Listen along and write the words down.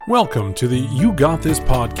Welcome to the You Got This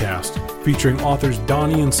podcast, featuring authors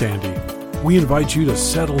Donnie and Sandy. We invite you to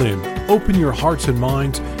settle in, open your hearts and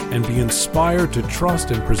minds, and be inspired to trust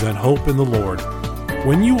and present hope in the Lord.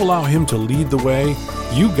 When you allow Him to lead the way,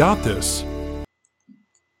 you got this.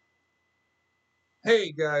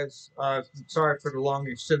 Hey guys, sorry for the long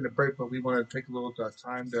extended break, but we want to take a little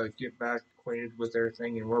time to get back acquainted with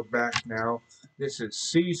everything, and we're back now. This is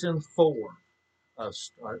season 4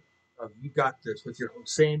 of You Got This with your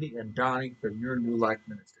host Sandy and Donnie from Your New Life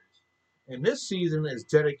Ministries. And this season is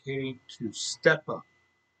dedicated to step up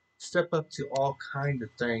to all kinds of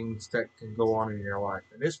things that can go on in your life.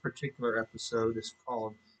 And this particular episode is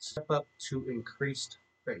called Step Up to Increased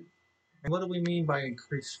Faith. And what do we mean by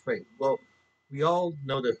increased faith? Well, we all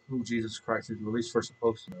know that who Jesus Christ is, at least we're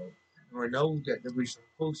supposed to know. And we know that we're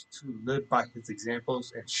supposed to live by His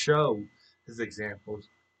examples and show His examples.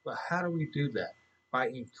 But how do we do that? By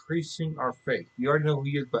increasing our faith. We already know who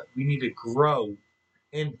He is, but we need to grow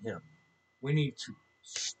in Him. We need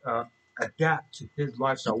to adapt to His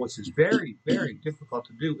lifestyle, which is very, very difficult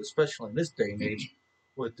to do, especially in this day and age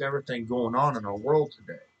with everything going on in our world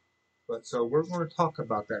today. But so we're going to talk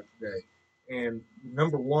about that today. And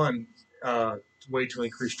number one way to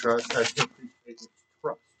increase trust is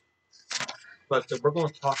trust. But we're going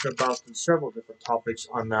to talk about several different topics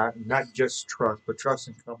on that, and not just trust, but trust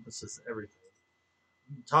encompasses everything.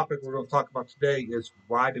 The topic we're going to talk about today is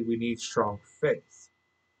why do we need strong faith?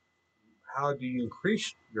 How do you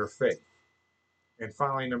increase your faith? And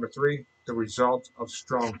finally, number 3, the result of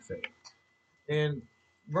strong faith. And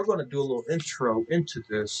we're going to do a little intro into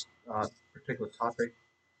this particular topic.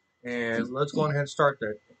 And let's go ahead and start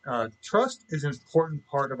that. Trust is an important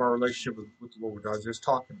part of our relationship with the Lord. I was just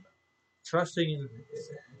talking about. Trusting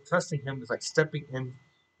Him is like stepping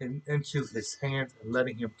into His hands and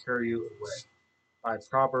letting Him carry you away. By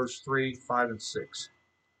Proverbs 3, 5, and 6.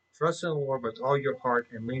 Trust in the Lord with all your heart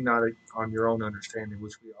and lean not on your own understanding,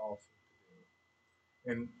 which we all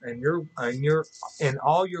seem to do. And in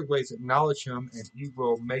all your ways acknowledge Him, and He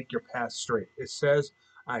will make your path straight. It says,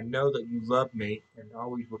 I know that you love me and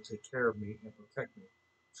always will take care of me and protect me.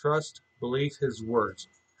 Trust, believe His words.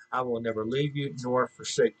 I will never leave you nor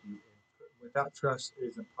forsake you. Without trust, it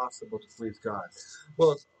is impossible to please God.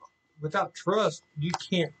 Well, without trust, you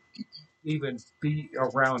can't even be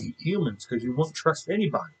around humans because you won't trust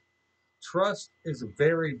anybody. Trust is a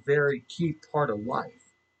very, very key part of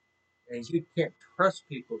life. And you can't trust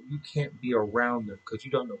people. You can't be around them because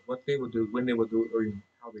you don't know what they will do, when they will do it, or even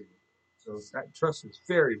how they will do it. So that trust is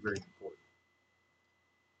very, very important.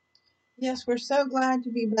 Yes, we're so glad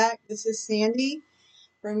to be back. This is Sandy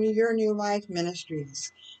from Your New Life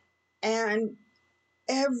Ministries. And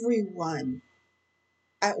everyone,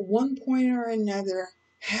 at one point or another,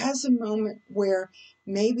 has a moment where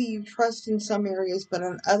maybe you trust in some areas, but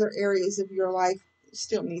in other areas of your life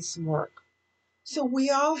still needs some work. So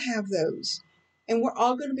we all have those. And we're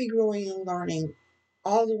all going to be growing and learning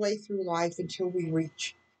all the way through life until we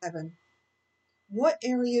reach heaven. What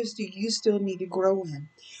areas do you still need to grow in?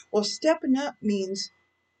 Well, stepping up means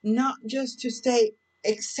not just to stay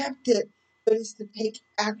accepted, but it's to take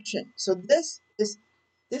action. So this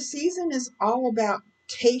season is all about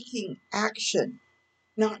taking action,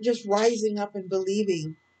 not just rising up and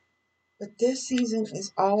believing. But this season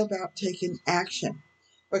is all about taking action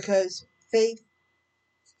because faith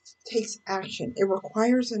takes action. It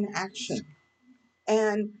requires an action.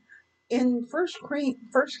 And in First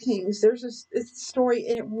Kings, there's a story,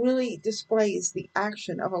 and it really displays the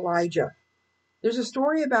action of Elijah. There's a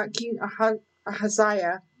story about King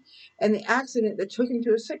Ahaziah and the accident that took him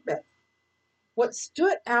to a sickbed. What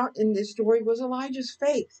stood out in this story was Elijah's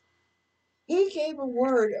faith. He gave a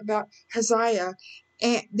word about Ahaziah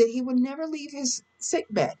and that he would never leave his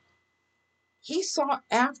sickbed. He sought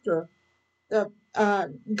after the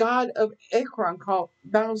god of Ekron called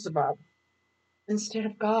Beelzebub instead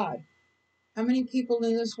of God. How many people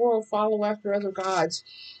in this world follow after other gods,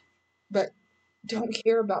 but don't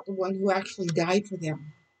care about the one who actually died for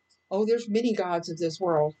them? Oh, there's many gods of this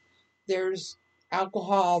world. There's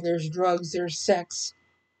alcohol, there's drugs, there's sex.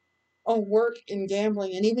 Oh, work and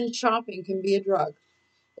gambling and even shopping can be a drug.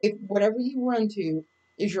 If whatever you run to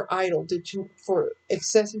is your idol for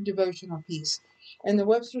excessive devotion or peace. In the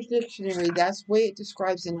Webster's Dictionary, that's the way it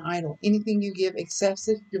describes an idol. Anything you give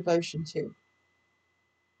excessive devotion to.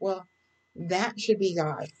 Well, that should be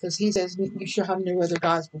God, because He says you shall have no other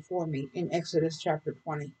gods before me in Exodus chapter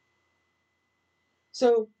 20.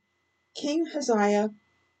 So King Ahaziah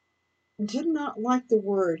did not like the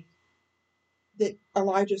word that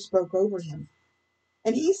Elijah spoke over him.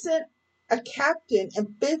 And he sent a captain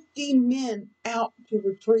and 50 men out to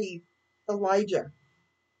retrieve Elijah.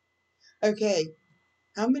 Okay,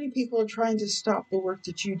 how many people are trying to stop the work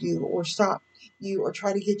that you do, or stop you, or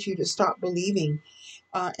try to get you to stop believing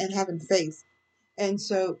and having faith? And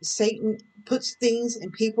so Satan puts things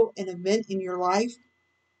and people and event in your life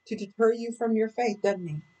to deter you from your faith, doesn't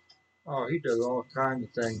he? Oh, he does all kinds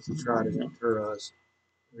of things to try to deter us.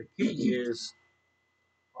 The key is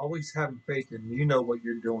always having faith in you know what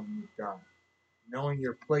you're doing with God, knowing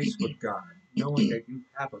your place with God, knowing that you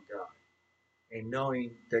have a God, and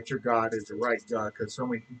knowing that your God is the right God. Because so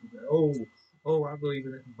many people go, oh, I believe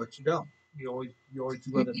in it, but you don't. You always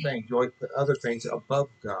do other things. You always put other things above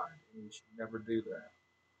God, and you should never do that.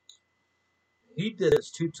 He did this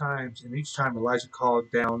 2 times, and each time Elijah called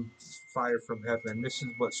down fire from heaven. And this is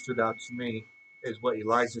what stood out to me, is what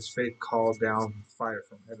Elijah's faith called down fire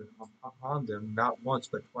from heaven on them, not once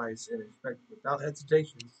but twice, and without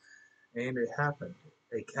hesitation. And it happened.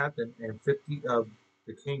 A captain and 50 of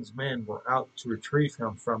the king's men were out to retrieve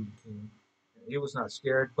him from the king. And he was not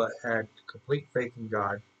scared, but had complete faith in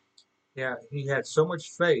God. Yeah, he had so much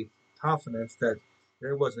faith, confidence, that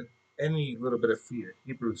there wasn't any little bit of fear.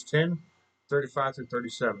 Hebrews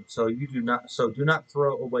 10:35-37. So do not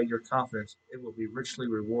throw away your confidence. It will be richly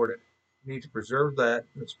rewarded. You need to preserve that.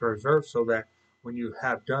 It's preserved so that when you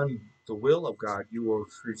have done the will of God, you will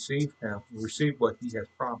receive what he has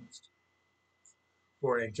promised.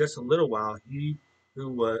 For in just a little while, he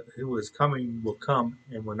who is coming will come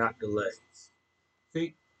and will not delay.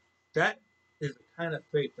 See, that is the kind of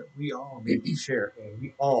faith that we all need to share, and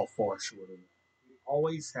we all fall short of it. We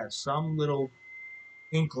always have some little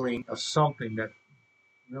inkling of something that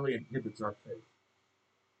really inhibits our faith.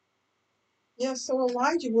 Yeah, so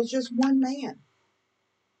Elijah was just one man.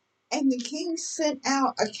 And the king sent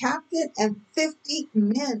out a captain and 50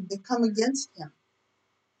 men to come against him.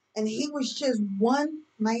 And he was just one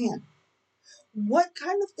man. What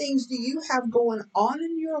kind of things do you have going on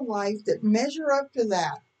in your life that measure up to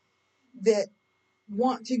that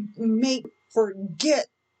want to make forget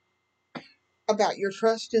about your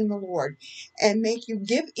trust in the Lord and make you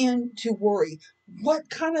give in to worry? What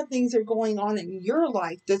kind of things are going on in your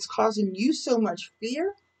life that's causing you so much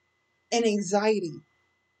fear and anxiety?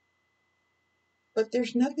 But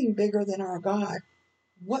there's nothing bigger than our God.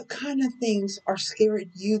 What kind of things are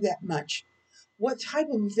scaring you that much? What type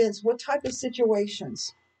of events? What type of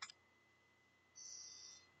situations?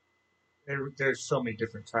 There's so many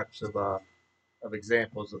different types of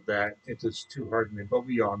examples of that. It's just too hard to name, but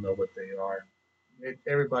we all know what they are.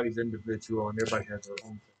 Everybody's individual, and everybody has their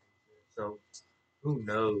own things. So who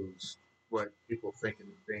knows what people think in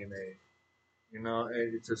this day and age? You know,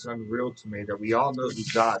 it's just unreal to me that we all know who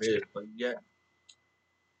God is, but yet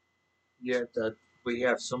we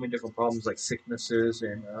have so many different problems like sicknesses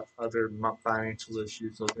and other financial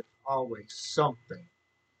issues. So there's always something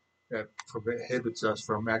that prohibits us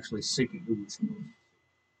from actually seeking who we're supposed to.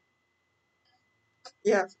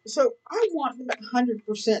 Yeah. So I want that 100%,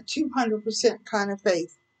 200% kind of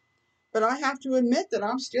faith. But I have to admit that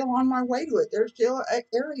I'm still on my way to it. There's still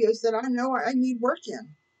areas that I know I need work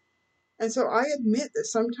in. And so I admit that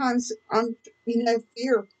sometimes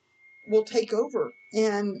fear will take over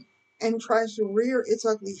and tries to rear its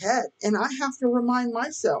ugly head. And I have to remind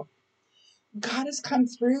myself, God has come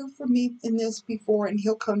through for me in this before, and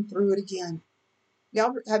he'll come through it again.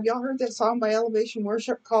 Have y'all heard that song by Elevation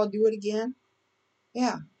Worship called Do It Again?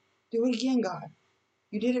 Yeah, do it again, God.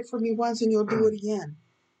 You did it for me once and you'll do it again.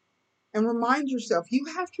 And remind yourself. You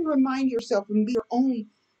have to remind yourself and be your own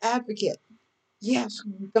advocate. Yes,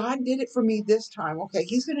 God did it for me this time. Okay,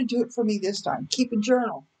 he's going to do it for me this time. Keep a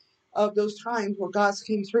journal of those times where God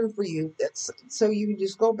came through for you. That's so you can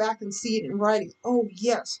just go back and see it in writing. Oh,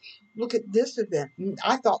 yes, look at this event.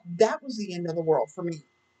 I thought that was the end of the world for me.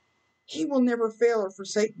 He will never fail or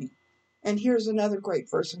forsake me. And here's another great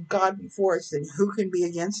verse: of God before us, then who can be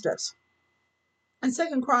against us? In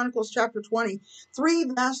 2 Chronicles chapter 20, 3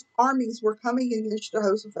 vast armies were coming against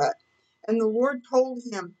Jehoshaphat. And the Lord told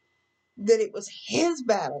him that it was his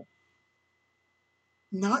battle,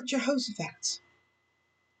 not Jehoshaphat's.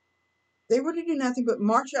 They were to do nothing but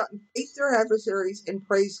march out and face their adversaries and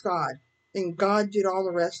praise God. And God did all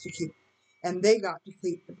the rest to keep. And they got to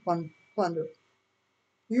keep the plunder.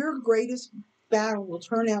 Your greatest battle will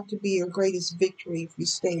turn out to be your greatest victory if you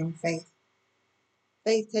stay in faith.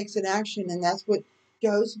 Faith takes an action, and that's what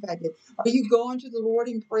Jehoshaphat did. Are you going to the Lord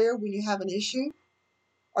in prayer when you have an issue?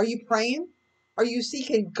 Are you praying? Are you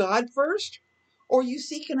seeking God first? Or are you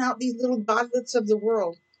seeking out these little godlets of the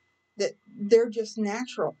world that they're just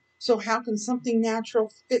natural? So how can something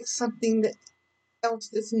natural fix something else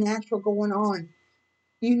that's natural going on?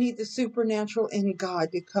 You need the supernatural in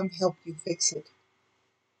God to come help you fix it.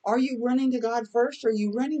 Are you running to God first, or are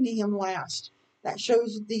you running to Him last? That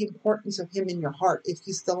shows the importance of Him in your heart if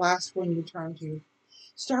He's the last one you turn to.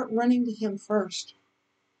 Start running to Him first.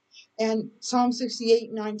 And Psalm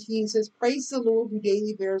 68:19 says, praise the Lord who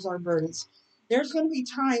daily bears our burdens. There's going to be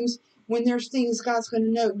times when there's things God's going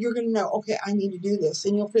to know. You're going to know, okay, I need to do this,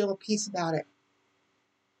 and you'll feel a peace about it.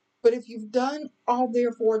 But if you've done all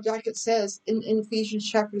therefore, like it says in Ephesians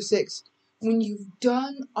chapter 6, when you've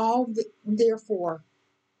done all therefore,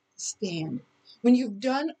 stand. When you've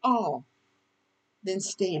done all, then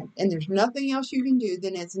stand. And there's nothing else you can do.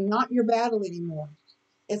 Then it's not your battle anymore.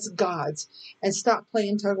 It's God's. And stop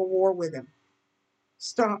playing tug of war with Him.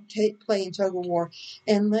 Stop playing tug of war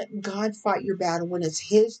and let God fight your battle when it's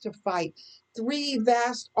His to fight. 3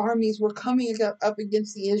 vast armies were coming up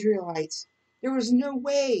against the Israelites. There was no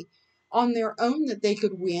way on their own that they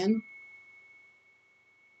could win.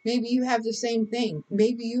 Maybe you have the same thing.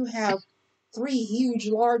 Maybe you have 3 huge,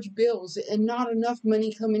 large bills and not enough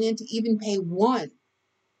money coming in to even pay one.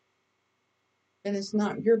 And it's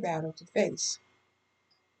not your battle to face.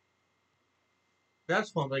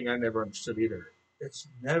 That's one thing I never understood either. It's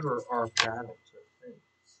never our battle to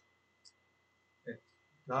face. It's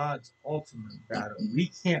God's ultimate battle.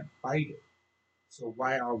 We can't fight it. So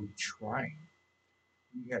why are we trying?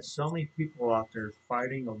 We have so many people out there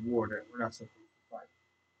fighting a war that we're not supposed to fight.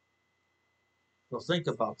 So think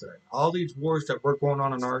about that. All these wars that we're going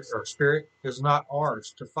on in our spirit is not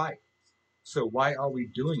ours to fight. So why are we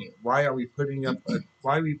doing it? Why are we putting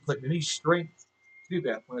any strength to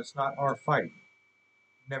that when it's not our fight?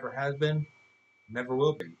 Never has been, never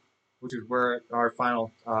will be. Which is where our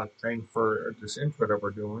final thing for this input that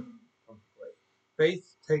we're doing comes to play.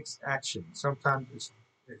 Faith takes action. Sometimes it's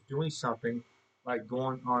doing something like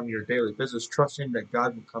going on your daily business, trusting that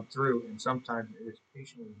God will come through, and sometimes it is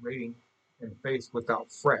patiently waiting in faith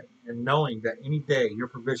without fret, and knowing that any day your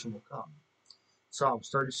provision will come. Psalms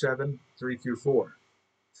 37, 3-4.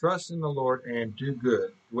 Trust in the Lord and do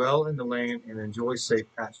good. Dwell in the land and enjoy safe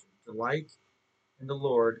pasture. Delight in the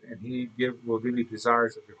Lord, and He will give you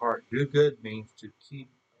desires of your heart. Do good means to keep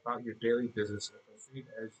about your daily business and proceed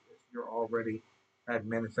as if you're already had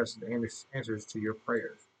manifested answers to your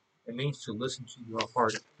prayers. It means to listen to your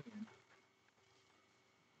heart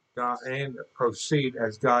and proceed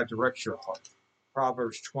as God directs your heart.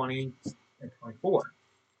 Proverbs 20 and 24.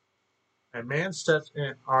 And man's steps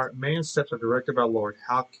are directed by the Lord.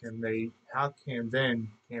 How can any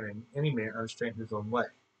man understand his own way?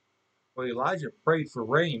 Well, Elijah prayed for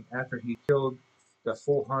rain after he killed the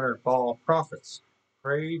 400 Baal prophets.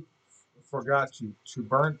 Prayed for God to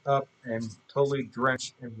burn up and totally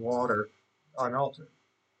drench in water an altar.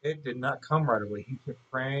 It did not come right away. He kept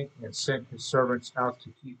praying and sent his servants out to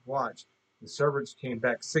keep watch. The servants came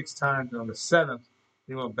back 6 times. On the 7th,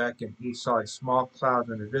 he went back and he saw a small cloud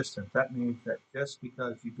in the distance. That means that just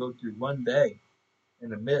because you go through one day in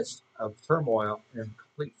the midst of turmoil and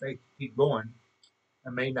complete faith to keep going,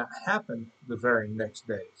 it may not happen the very next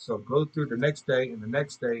day. So go through the next day and the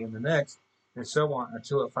next day and the next, and so on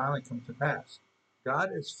until it finally comes to pass.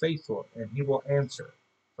 God is faithful and He will answer.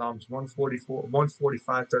 Psalms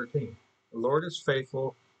 145:13. The Lord is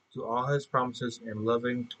faithful to all His promises and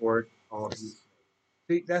loving toward all His.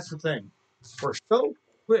 See, that's the thing. We're so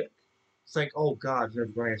quick to think, oh, God's never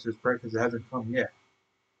going to answer His prayer because it hasn't come yet.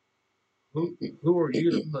 Who are you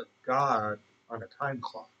to put God on a time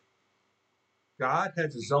clock? God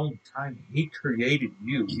has His own timing. He created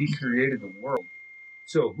you. He created the world.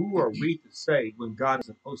 So who are we to say when God is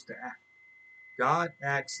supposed to act? God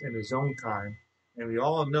acts in His own time, and we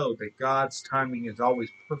all know that God's timing is always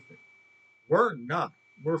perfect. We're not.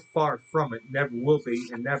 We're far from it. Never will be,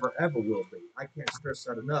 and never ever will be. I can't stress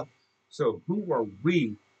that enough. So who are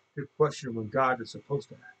we to question when God is supposed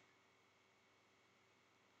to act?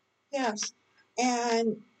 Yes.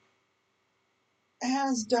 And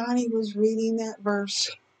as Donnie was reading that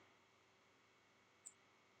verse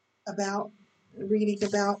about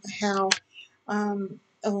how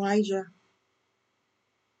Elijah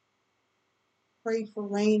prayed for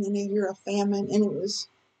rain in a year of famine, and it was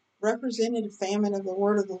represented a famine of the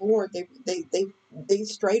word of the Lord. They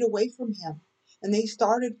strayed away from Him, and they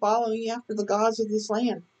started following after the gods of this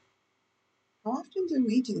land. How often do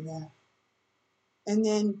we do that? And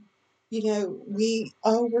then,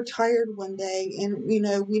 we're tired one day, and we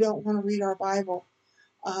don't want to read our Bible.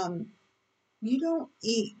 You don't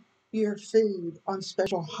eat your food on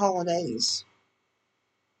special holidays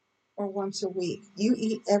or once a week. You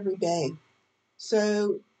eat every day.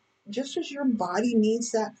 So just as your body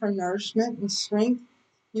needs that for nourishment and strength,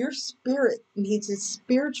 your spirit needs its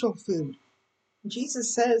spiritual food.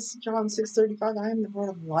 Jesus says, John 6:35, I am the bread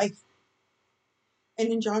of life.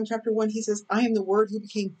 And in John chapter 1, he says, I am the Word who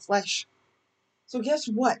became flesh. So guess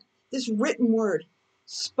what? This written word,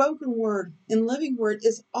 spoken word, and living word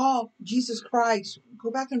is all Jesus Christ. Go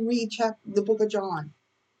back and read the book of John.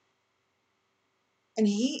 And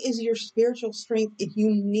he is your spiritual strength, and you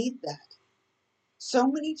need that. So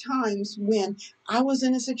many times when I was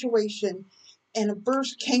in a situation and a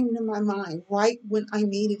verse came to my mind right when I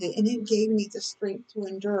needed it, and it gave me the strength to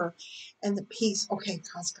endure and the peace. Okay,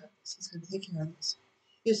 God's got this. He's going to take care of this.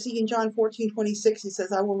 You see, in John 14:26, he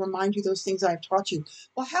says, I will remind you those things I have taught you.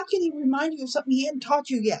 Well, how can he remind you of something he hadn't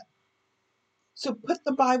taught you yet? So put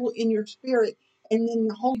the Bible in your spirit, and then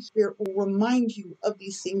the Holy Spirit will remind you of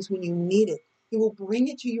these things when you need it. He will bring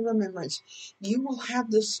it to your remembrance. You will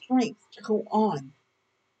have the strength to go on.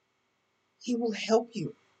 He will help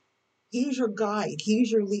you. He is your guide. He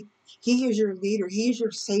is your leader. He is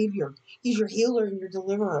your savior. He's your healer and your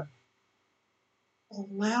deliverer.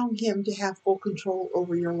 Allow him to have full control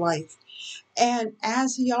over your life. And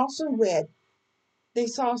as he also read, they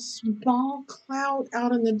saw a small cloud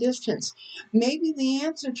out in the distance. Maybe the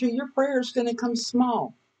answer to your prayer is going to come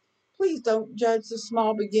small. Please don't judge the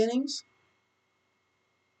small beginnings,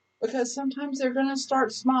 because sometimes they're going to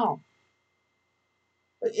start small.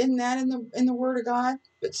 But isn't that in the Word of God?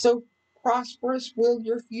 But so prosperous will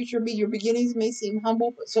your future be. Your beginnings may seem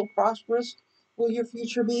humble, but so prosperous will your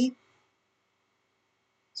future be.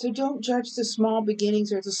 So don't judge the small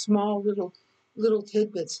beginnings or the small little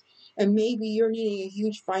tidbits. And maybe you're needing a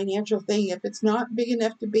huge financial thing. If it's not big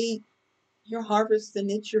enough to be your harvest, then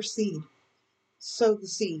it's your seed. Sow the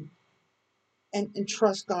seed and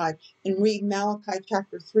trust God. And read Malachi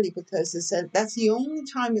chapter 3, because it says that's the only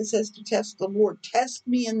time it says to test the Lord. Test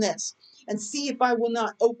me in this and see if I will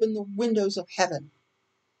not open the windows of heaven.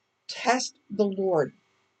 Test the Lord.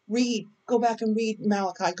 Go back and read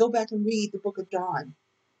Malachi. Go back and read the book of John.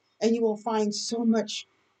 And you will find so much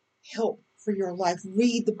help for your life.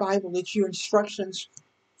 Read the Bible. It's your instructions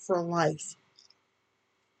for life.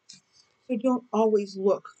 So don't always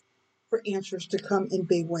look for answers to come in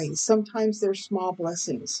big ways. Sometimes they're small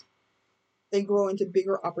blessings. They grow into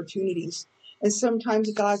bigger opportunities. And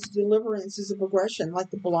sometimes God's deliverance is a progression,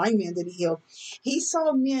 like the blind man that he healed. He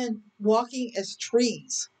saw men walking as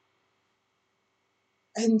trees.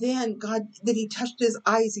 And then he touched his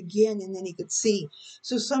eyes again, and then he could see.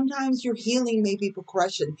 So sometimes your healing may be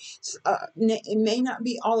progression. It may not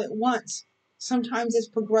be all at once. Sometimes it's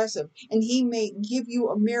progressive, and he may give you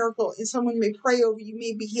a miracle, and someone may pray over you,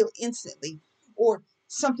 may be healed instantly, or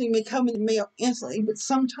something may come in the mail instantly. But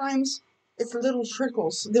sometimes it's little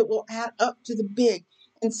trickles that will add up to the big.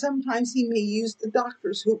 And sometimes he may use the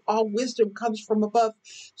doctors, who all wisdom comes from above.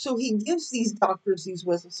 So he gives these doctors these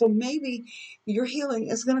wisdom. So maybe your healing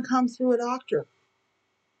is going to come through a doctor.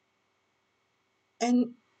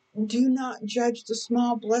 And do not judge the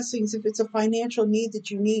small blessings if it's a financial need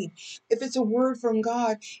that you need. If it's a word from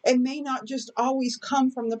God, it may not just always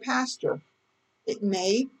come from the pastor. It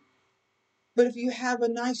may. But if you have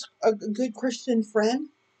a good Christian friend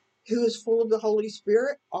who is full of the Holy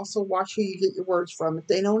Spirit, also watch who you get your words from. If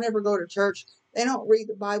they don't ever go to church, they don't read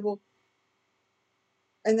the Bible,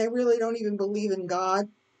 and they really don't even believe in God,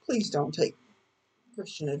 please don't take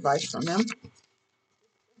Christian advice from them.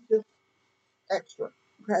 Just extra,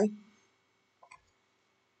 okay?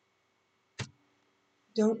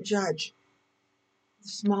 Don't judge the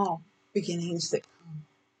small beginnings that come,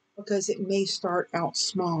 because it may start out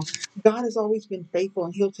small. God has always been faithful,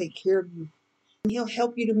 and he'll take care of you. And he'll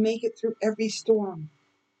help you to make it through every storm.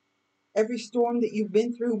 Every storm that you've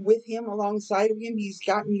been through with him, alongside of him, he's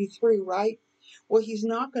gotten you through, right? Well, he's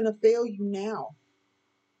not going to fail you now.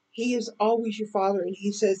 He is always your Father, and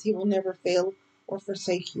he says he will never fail or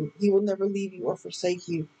forsake you. He will never leave you or forsake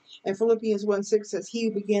you. And Philippians 1:6 says, he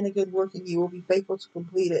who began a good work in you will be faithful to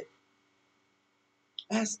complete it.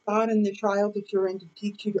 Ask God in the trial that you're in to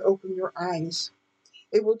teach you to open your eyes.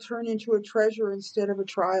 It will turn into a treasure instead of a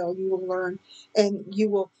trial. You will learn, and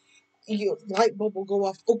your light bulb will go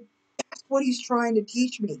off. Oh, that's what he's trying to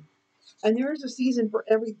teach me. And there is a season for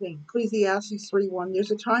everything. Ecclesiastes 3:1.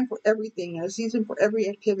 There's a time for everything and a season for every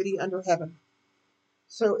activity under heaven.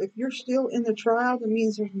 So if you're still in the trial, that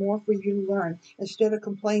means there's more for you to learn. Instead of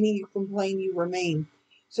complaining, you complain, you remain.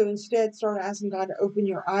 So instead, start asking God to open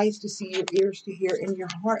your eyes to see, your ears to hear, and your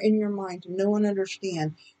heart and your mind to know and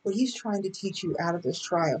understand what he's trying to teach you out of this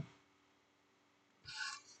trial.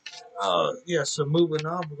 So moving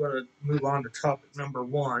on, we're going to move on to topic number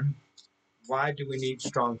 1. Why do we need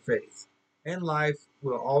strong faith? In life,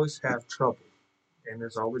 we'll always have trouble, and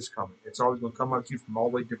it's always coming. It's always going to come at you from all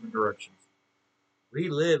the way different directions. We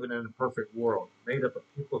live in an imperfect world, made up of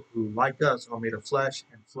people who, like us, are made of flesh,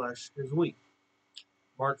 and flesh is weak.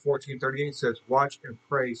 Mark 14:38 says, "Watch and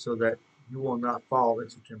pray so that you will not fall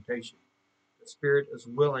into temptation. The spirit is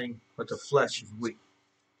willing, but the flesh is weak."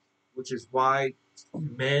 Which is why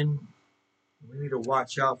men, we need to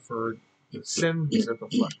watch out for the sins of the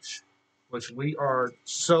flesh, which we are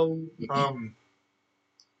so,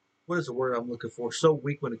 what is the word I'm looking for? So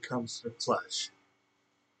weak when it comes to the flesh.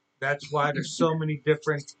 That's why there's so many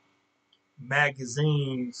different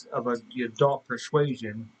magazines of the adult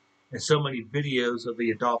persuasion and so many videos of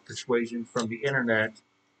the adult persuasion from the internet.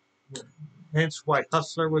 Hence why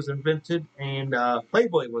Hustler was invented and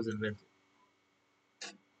Playboy was invented.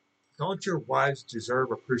 Don't your wives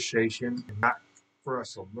deserve appreciation and not for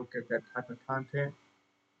us to look at that type of content,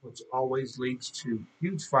 which always leads to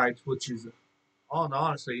huge fights, which is,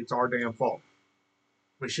 honestly, it's our damn fault.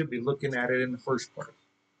 We should be looking at it in the first place,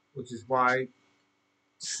 which is why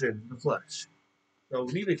sin in the flesh. So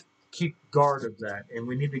we need to keep guard of that, and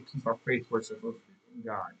we need to keep our faith where it's supposed to be in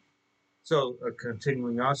God. So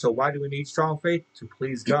continuing on, so why do we need strong faith? To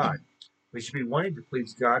please God. We should be wanting to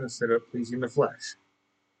please God instead of pleasing the flesh.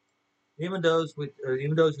 Even those who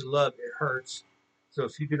love, it hurts. So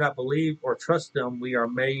if you do not believe or trust them, we are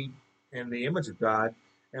made in the image of God,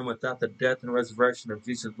 and without the death and resurrection of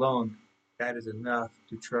Jesus alone, that is enough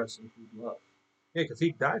to trust and to love. Yeah, because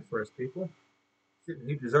He died for us, people. Shouldn't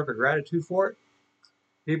He deserve the gratitude for it?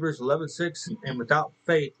 Hebrews 11:6, and without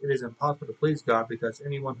faith it is impossible to please God, because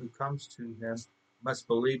anyone who comes to Him must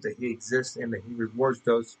believe that He exists and that He rewards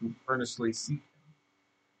those who earnestly seek Him.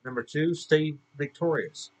 Number 2, stay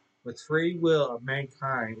victorious. With free will of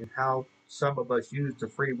mankind and how some of us use the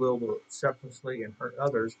free will selflessly and hurt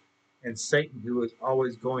others, and Satan, who is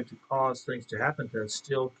always going to cause things to happen to us,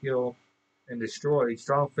 steal, kill, and destroy,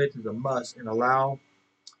 strong faith is a must, and allow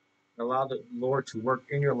the Lord to work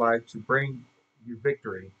in your life to bring you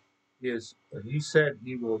victory. He said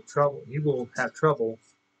he will have trouble,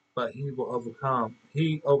 but he will overcome.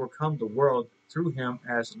 He overcome the world through him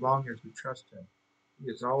as long as we trust him. He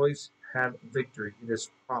has always had victory. It is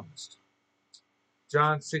promised.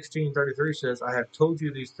 John 16:33 says, "I have told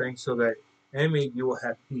you these things so that in me you will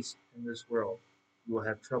have peace in this world. You will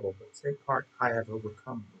have trouble, but take heart, I have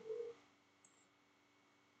overcome the world."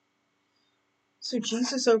 So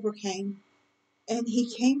Jesus overcame, and He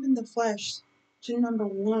came in the flesh to, number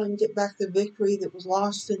one, get back the victory that was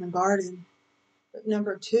lost in the garden. But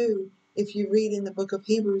number two, if you read in the book of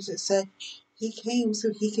Hebrews, it said He came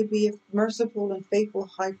so He could be a merciful and faithful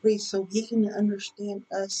high priest, so He can understand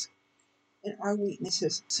us and our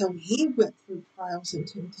weaknesses. So He went through trials and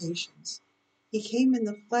temptations. He came in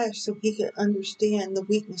the flesh so He could understand the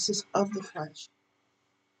weaknesses of the flesh.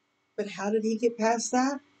 But how did He get past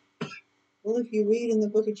that? Well, if you read in the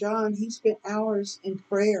book of John, He spent hours in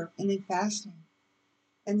prayer and in fasting.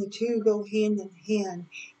 And the two go hand in hand.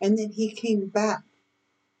 And then He came back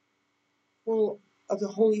full of the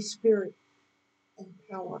Holy Spirit and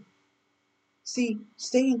power. See,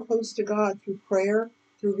 staying close to God through prayer,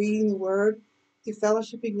 through reading the Word, through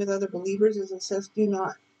fellowshipping with other believers, as it says, do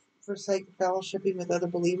not forsake fellowshipping with other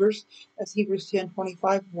believers, as Hebrews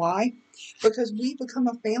 10:25. Why? Because we become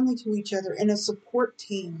a family to each other and a support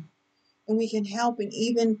team. And we can help, and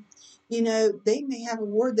even, they may have a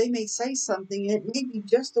word, they may say something, and it may be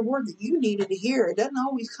just the word that you needed to hear. It doesn't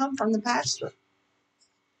always come from the pastor.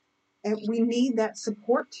 And we need that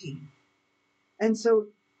support team. And so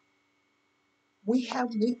we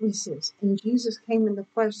have weaknesses, and Jesus came in the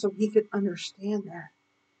flesh so He could understand that.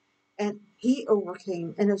 And He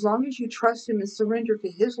overcame. And as long as you trust Him and surrender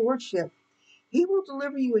to His lordship, He will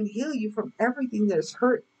deliver you and heal you from everything that has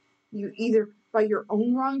hurt you, either by your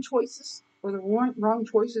own wrong choices or the wrong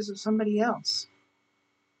choices of somebody else.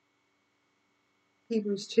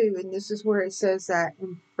 Hebrews 2, and this is where it says that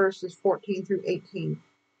in verses 14 through 18.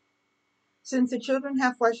 Since the children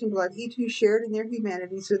have flesh and blood, He too shared in their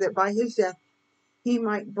humanity, so that by His death He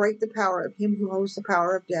might break the power of him who holds the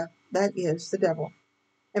power of death, that is, the devil,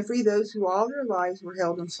 and free those who all their lives were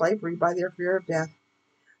held in slavery by their fear of death.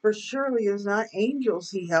 For surely it is not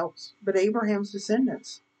angels He helps, but Abraham's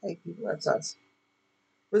descendants. Hey, people, that's us.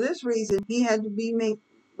 For this reason, He had to be made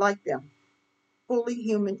like them, fully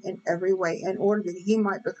human in every way, in order that He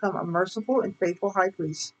might become a merciful and faithful high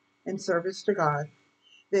priest in service to God,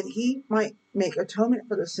 that He might make atonement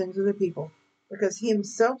for the sins of the people. Because He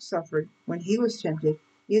Himself suffered when He was tempted,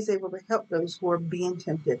 He is able to help those who are being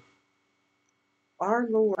tempted. Our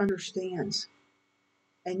Lord understands,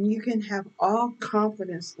 and you can have all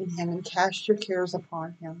confidence in Him and cast your cares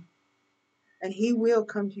upon Him, and He will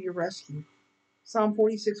come to your rescue. Psalm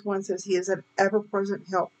 46:1 says He is an ever-present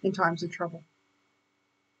help in times of trouble.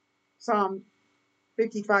 Psalm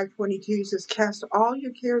 55:22 says, "Cast all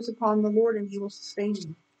your cares upon the Lord, and He will sustain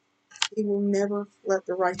you. He will never let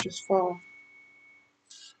the righteous fall."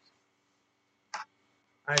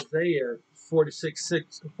 Isaiah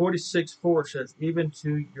 46:4 says, "Even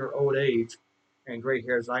to your old age and gray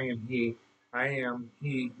hairs, I am He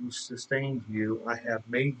who sustains you. I have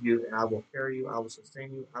made you, and I will carry you. I will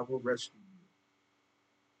sustain you. I will rescue you."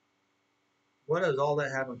 What does all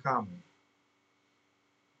that have in common?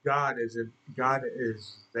 God is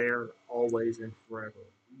there always and forever.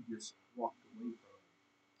 We just walked away from Him.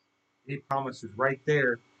 He promises right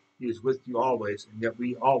there, He is with you always, and yet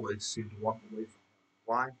we always seem to walk away from Him.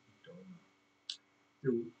 Why? We don't know.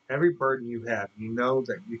 Through every burden you have, you know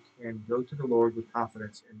that you can go to the Lord with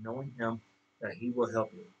confidence and knowing Him that He will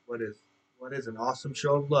help you. What is an awesome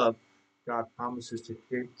show of love? God promises to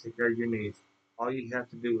take care of your needs. All you have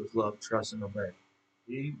to do is love, trust, and obey.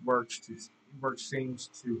 He works seems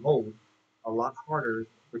to hold a lot harder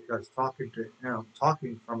because talking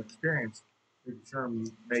from experience, you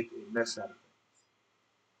can make a mess out of things.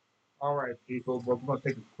 All right, people, we're going to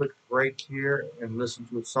take a quick break here and listen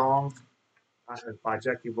to a song by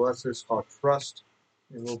Jackie Bless. It's called Trust,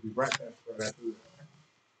 and we'll be right back after that.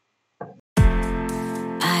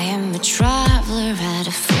 I am a traveler at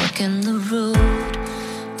a fork in the road.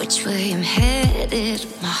 Which way I'm headed,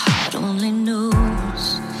 my heart only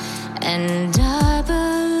knows. And I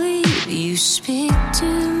believe you speak to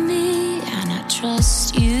me, and I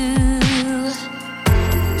trust you.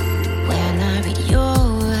 When I read your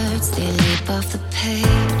words, they leap off the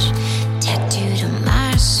page. Tattooed on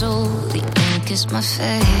my soul, the ink is my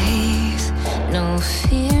faith. No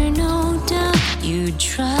fear, no doubt, you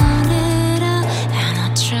drown it out, and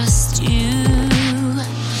I trust you.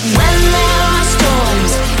 When there are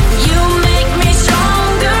storms, you make me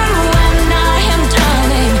stronger. When I am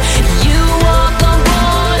drowning, you walk on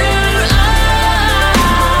water.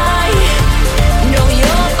 I know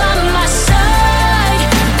you're by my side,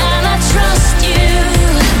 and I trust you.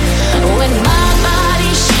 When my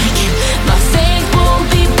body's shaking, my faith won't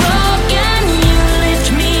be broken. You lift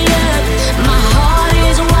me up, my heart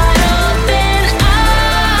is wide open. I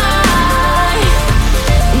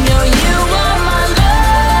know you are my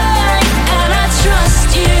light, and I trust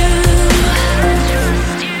you.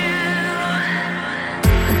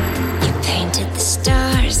 You painted the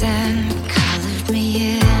stars and colored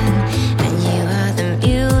me in, and you are the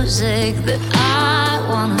music that I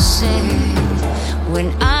wanna sing.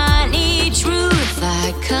 When I need truth,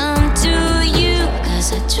 I come to you,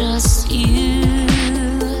 'cause I trust you.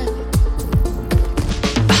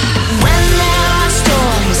 When there are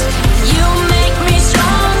storms, you make me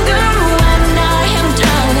stronger. When I am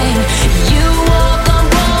drowning, you walk on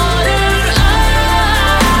water. I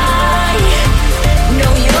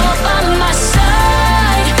know you're by my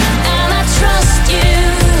side, and I trust you.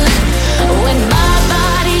 When my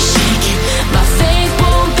body's shaking, my faith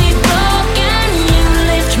won't be broken. You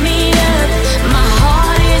lift me up, my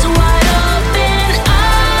heart is wide open. I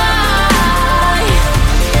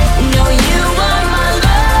know you are my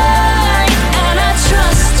light, and I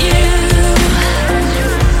trust you.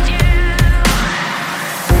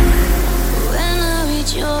 When I read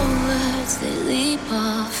your words, they leap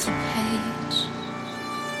off the page.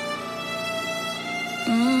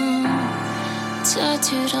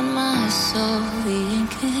 Tattooed on my soul, the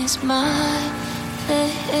ink is my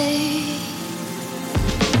fate.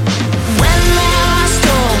 When there are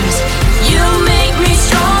storms, you make me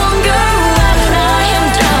stronger. When I am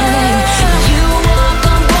drowning, you walk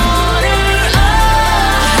on water.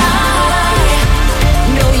 I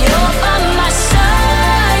know you're by my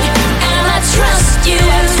side, and I trust you.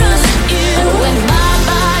 When my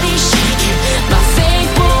body's shaking, my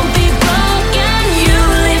faith won't be broken. You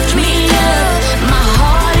lift me up, my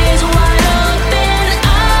heart is wide open. I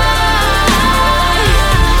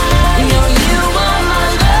know you are my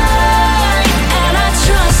light, and I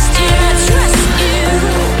trust you.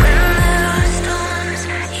 When there are storms,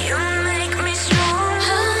 you make me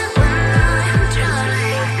stronger. When I am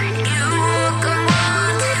drowning, you walk on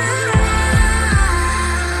water.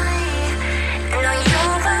 I know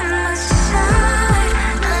you're by my side,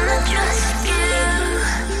 and I trust you.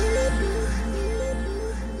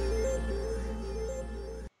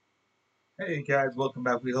 Hey guys, welcome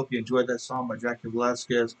back. We hope you enjoyed that song by Jackie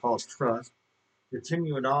Velasquez called Trust.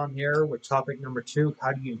 Continuing on here with topic number 2,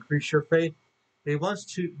 how do you increase your faith? He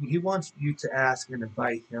wants you to ask and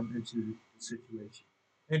invite Him into the situation,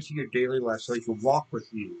 into your daily life, so He can walk with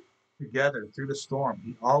you together through the storm.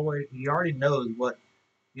 He already knows what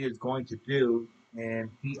He is going to do, and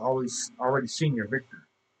He already seen your victory.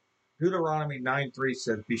 Deuteronomy 9:3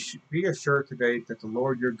 says, Be assured today that the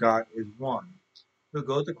Lord your God is one. He'll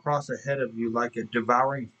go the cross ahead of you like a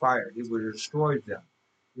devouring fire. He will destroy them.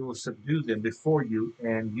 You will subdue them before you,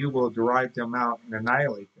 and you will drive them out and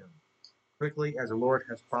annihilate them quickly as the Lord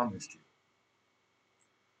has promised you.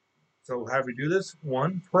 So how do we do this?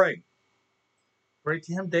 1, pray. Pray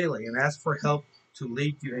to him daily and ask for help to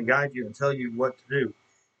lead you and guide you and tell you what to do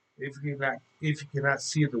if you cannot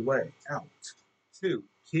see the way out. 2,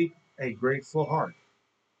 keep a grateful heart.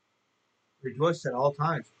 Rejoice at all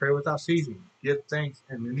times. Pray without ceasing. Give thanks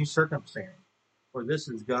in any circumstance, for this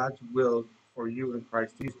is God's will for you in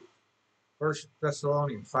Christ Jesus. 1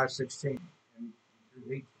 Thessalonians 5:16 and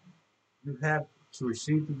 18. You have to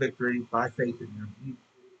receive the victory by faith in him.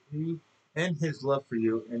 He and his love for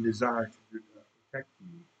you and desire to protect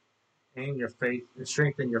you and your faith and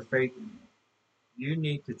strengthen your faith in him. You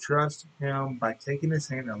need to trust him by taking his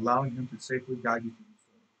hand and allowing him to safely guide you through the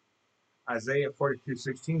storm. Isaiah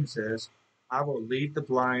 42:16 says, I will lead the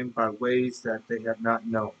blind by ways that they have not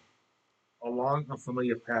known. Along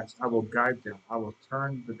unfamiliar paths, I will guide them. I will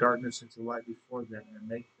turn the darkness into light before them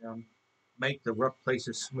and make the rough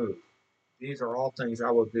places smooth. These are all things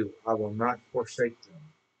I will do. I will not forsake them.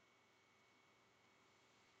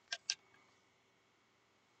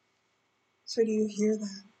 So do you hear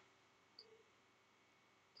that?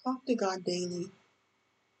 Talk to God daily.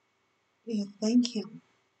 Thank him.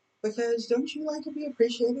 Because don't you like to be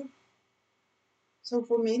appreciated? So if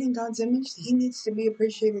we're made in God's image, he needs to be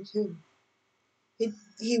appreciated too.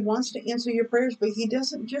 He wants to answer your prayers, but he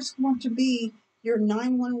doesn't just want to be your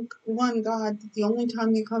 911 God. The only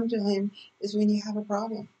time you come to him is when you have a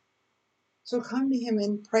problem. So come to him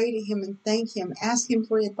and pray to him and thank him. Ask him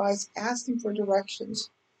for advice. Ask him for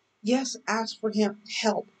directions. Yes, ask for him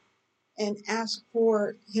help and ask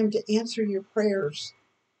for him to answer your prayers.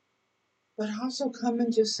 But also come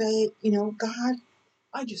and just say, God,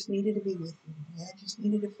 I just needed to be with you. I just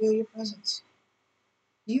needed to feel your presence.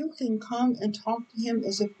 You can come and talk to him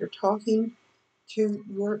as if you're talking to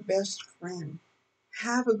your best friend.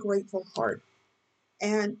 Have a grateful heart.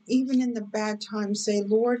 And even in the bad times, say,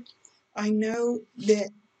 Lord, I know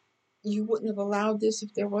that you wouldn't have allowed this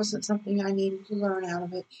if there wasn't something I needed to learn out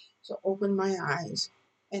of it. So open my eyes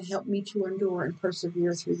and help me to endure and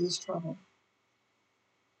persevere through this trouble.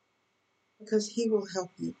 Because he will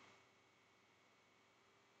help you.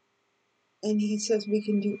 And he says we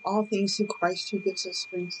can do all things through Christ who gives us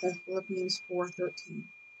strength. That's Philippians 4:13.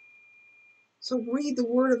 So read the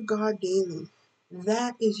Word of God daily.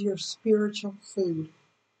 That is your spiritual food.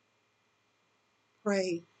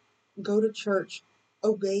 Pray. Go to church.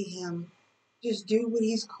 Obey him. Just do what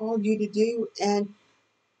he's called you to do. And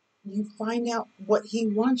you find out what he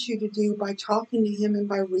wants you to do by talking to him and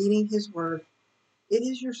by reading his Word. It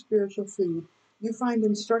is your spiritual food. You find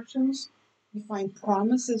instructions. You find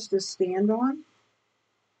promises to stand on.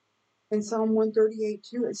 In Psalm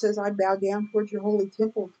 138:2, it says, I bow down towards your holy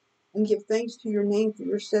temple and give thanks to your name for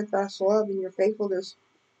your steadfast love and your faithfulness.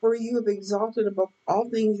 For you have exalted above all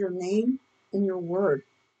things your name and your word.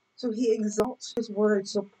 So he exalts his word.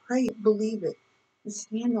 So pray it, believe it, and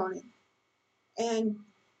stand on it. And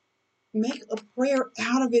make a prayer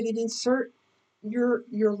out of it and insert your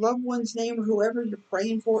loved one's name or whoever you're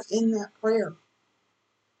praying for in that prayer.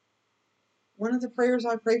 One of the prayers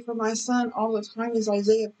I pray for my son all the time is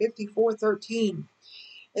Isaiah 54:13.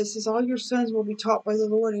 It says, all your sons will be taught by the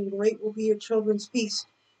Lord, and great will be your children's peace.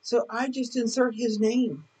 So I just insert his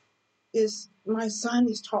name. My son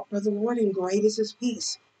is taught by the Lord, and great is his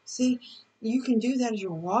peace. See, you can do that as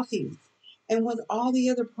you're walking. And with all the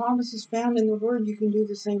other promises found in the Word, you can do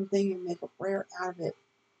the same thing and make a prayer out of it.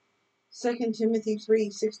 2 Timothy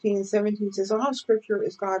 3:16 and 17 says, all Scripture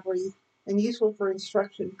is God-breathed and useful for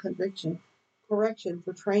instruction, conviction, correction,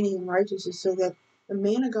 for training in righteousness, so that the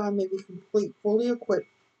man of God may be complete, fully equipped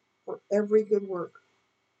for every good work.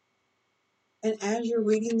 And as you're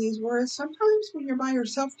reading these words, sometimes when you're by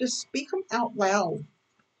yourself, just speak them out loud,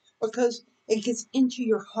 because it gets into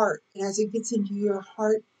your heart. And as it gets into your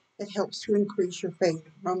heart, it helps to increase your faith.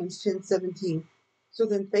 Romans 10:17. So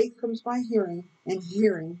then faith comes by hearing, and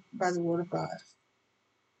hearing by the word of God.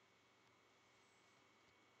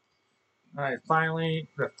 All right, finally,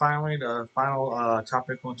 the final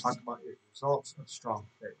topic we'll talk about is results of strong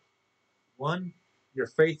faith. 1, your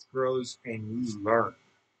faith grows and you learn.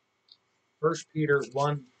 1 Peter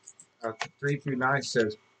 1:3-9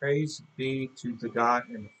 says, praise be to the God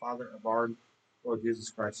and the Father of our Lord Jesus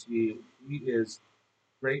Christ. He is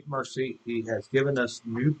great mercy. He has given us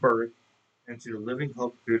new birth into the living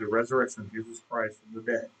hope through the resurrection of Jesus Christ from the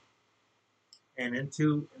dead, and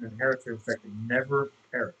into an inheritance that can never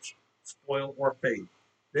perish, spoil, or fade.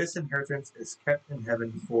 This inheritance is kept in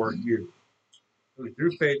heaven for you, who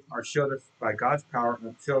through faith are shielded by God's power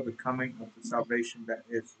until the coming of the salvation that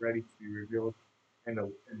is ready to be revealed in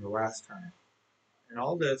the last time. In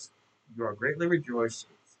all this, you are greatly rejoiced,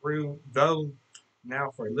 though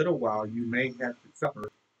now for a little while you may have to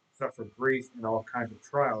suffer grief and all kinds of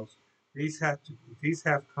trials. These have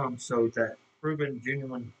come so that proven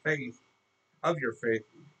genuine faith of your faith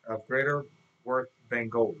of greater worth than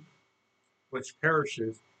gold, which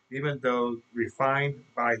perishes, even though refined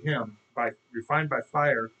by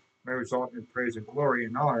fire, may result in praise and glory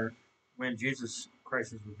and honor when Jesus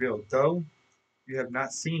Christ is revealed. Though you have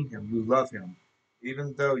not seen him, you love him.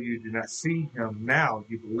 Even though you do not see him now,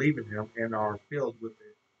 you believe in him and are filled with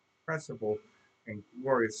inexpressible and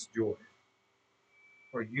glorious joy.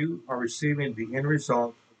 For you are receiving the end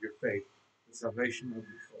result of your faith, the salvation of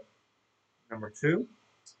your soul. Number 2,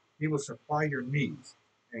 he will supply your needs,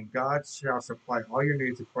 and God shall supply all your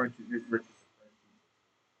needs according to his riches in Christ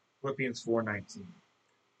Jesus. Philippians 4:19.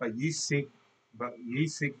 But ye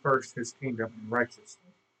seek first his kingdom and righteousness,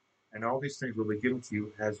 and all these things will be given to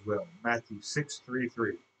you as well. Matthew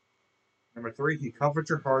 6:33. Number 3, he comforts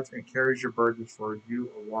your hearts and carries your burdens for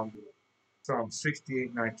you along the way. Psalm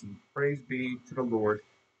 68:19. Praise be to the Lord,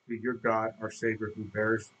 to your God, our Savior, who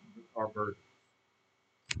bears our burdens.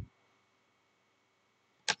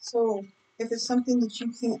 So if it's something that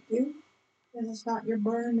you can't do, then it's not your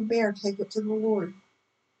burden to bear. Take it to the Lord.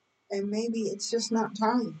 And maybe it's just not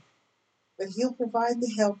time. But he'll provide the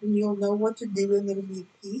help and you'll know what to do and it'll be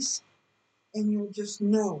peace. And you'll just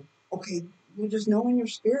know. Okay, you'll just know in your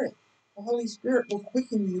spirit. The Holy Spirit will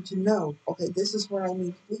quicken you to know, okay, this is what I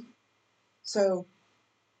need to do. So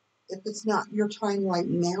if it's not your time right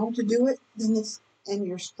now to do it, and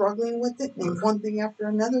you're struggling with it and one thing after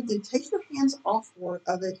another, then take your hands off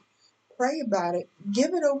of it, pray about it,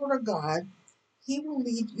 give it over to God. He will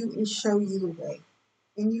lead you and show you the way.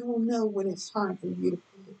 And you will know when it's time for you to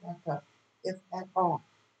pick it back up, if at all.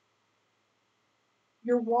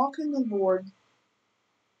 Your walk in the Lord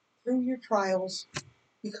through your trials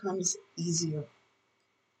becomes easier.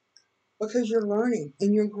 Because you're learning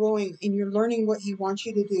and you're growing and you're learning what he wants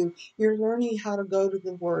you to do. You're learning how to go to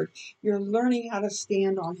the Word. You're learning how to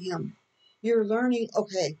stand on him. You're learning,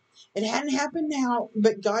 okay, it hadn't happened now,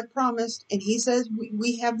 but God promised, and he says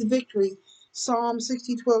we have the victory. Psalm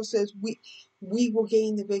 60:12 says we will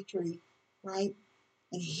gain the victory, right?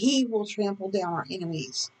 And he will trample down our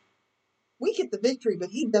enemies. We get the victory, but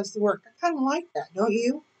he does the work. I kind of like that, don't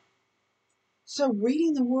you? So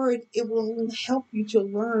reading the Word, it will help you to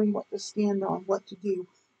learn what to stand on, what to do,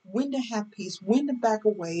 when to have peace, when to back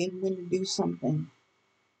away, and when to do something.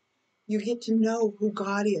 You get to know who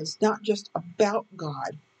God is, not just about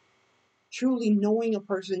God. Truly knowing a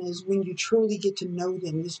person is when you truly get to know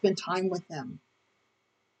them. You spend time with them.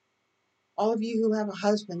 All of you who have a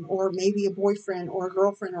husband or maybe a boyfriend or a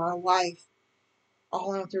girlfriend or a wife,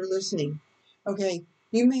 all out there listening, okay,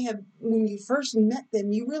 you may have, when you first met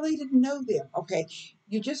them, you really didn't know them, okay?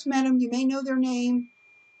 You just met them, you may know their name,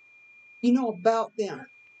 you know about them.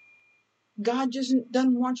 God doesn't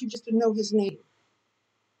want you just to know his name.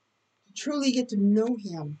 To truly get to know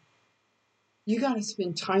him, you got to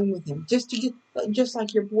spend time with him. Just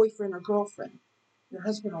like your boyfriend or girlfriend, your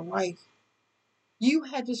husband or wife. You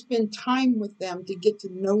had to spend time with them to get to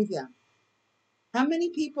know them. How many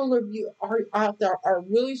people of you are out there are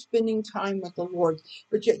really spending time with the Lord,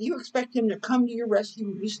 but yet you expect him to come to your rescue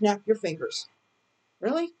and you snap your fingers?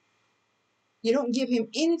 Really? You don't give him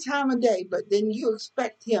any time of day, but then you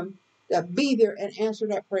expect him to be there and answer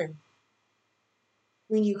that prayer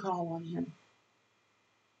when you call on him.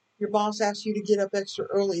 Your boss asks you to get up extra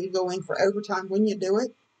early to go in for overtime when you do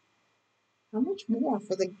it. How much more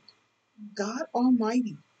for the God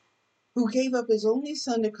Almighty, who gave up his only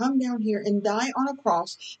son to come down here and die on a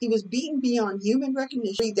cross? He was beaten beyond human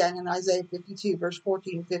recognition. Read that in Isaiah 52, verse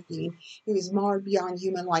 14 and 15. He was marred beyond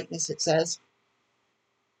human likeness, it says.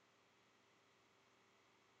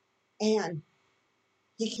 And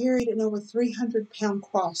he carried an over 300-pound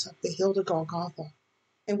cross up the hill to Golgotha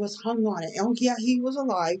and was hung on it. Oh, yeah, he was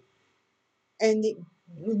alive. And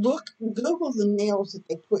Google the nails that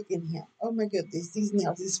they put in him. Oh my goodness, these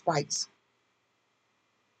nails, these spikes.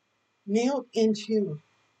 Nailed into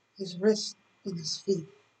his wrists and his feet.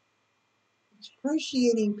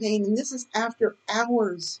 Excruciating pain. And this is after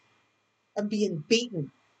hours of being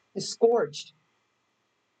beaten and scourged.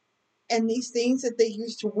 And these things that they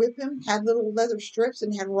used to whip him had little leather strips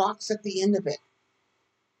and had rocks at the end of it.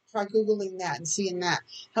 Try Googling that and seeing that.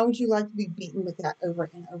 How would you like to be beaten with that over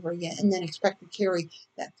and over again and then expect to carry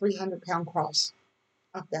that 300-pound cross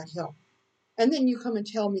up that hill? And then you come and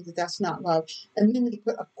tell me that that's not love. And then they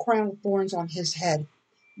put a crown of thorns on his head.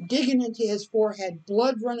 digging into his forehead,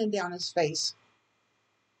 blood running down his face.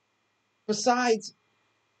 Besides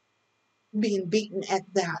being beaten at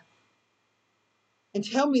that. And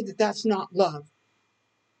tell me that that's not love.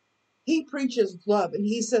 He preaches love, and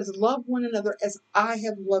he says, love one another as I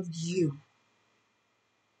have loved you.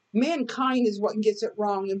 Mankind is what gets it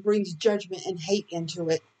wrong and brings judgment and hate into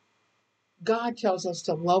it. God tells us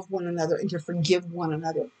to love one another and to forgive one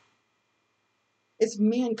another. It's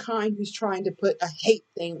mankind who's trying to put a hate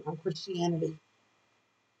thing on Christianity.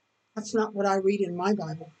 That's not what I read in my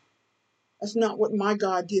Bible. That's not what my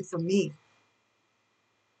God did for me.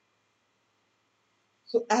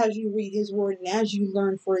 So as you read his word and as you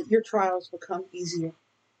learn for it, your trials become easier.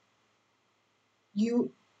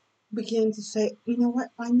 You begin to say, you know what?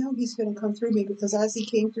 I know he's going to come through me, because as he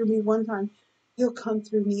came through me one time, he'll come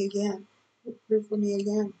through me again. He'll through for me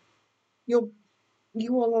again. You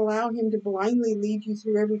will allow him to blindly lead you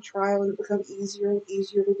through every trial, and it will become easier and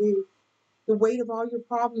easier to do. The weight of all your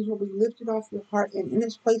problems will be lifted off your heart, and in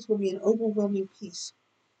its place will be an overwhelming peace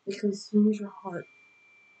that consumes your heart.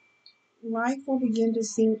 Life will begin to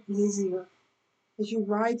seem easier as you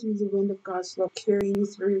ride through the wind of God's love, carrying you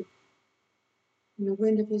through. And the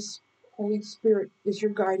wind of his Holy Spirit is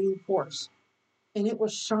your guiding force. And it will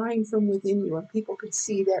shine from within you, and people could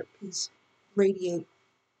see that peace radiate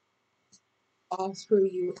all through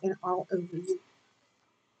you and all over you.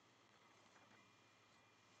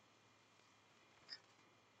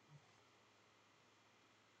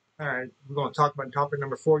 All right, we're going to talk about topic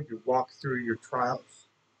number 4. You walk through your trials.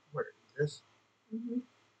 What is this? Mm-hmm.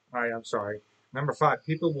 All right, I'm sorry. Number 5,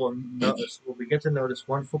 people will begin to notice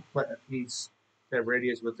wonderful peace that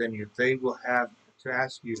radiates within you. They will have to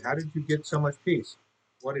ask you, how did you get so much peace?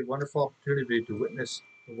 What a wonderful opportunity to witness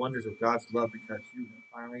the wonders of God's love, because you have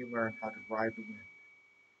finally learned how to ride the wind.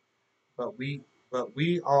 But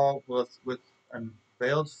we all, with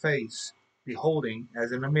unveiled face, beholding,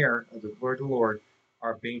 as in a mirror, of the glory of the Lord,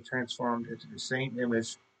 are being transformed into the same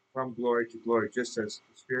image from glory to glory, just as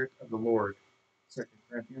the Spirit of the Lord. 2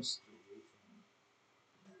 Corinthians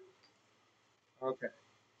 3:18. Okay.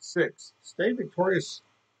 6. Stay victorious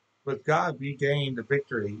with God. We gain the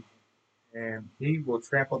victory, and he will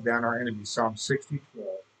trample down our enemies. Psalm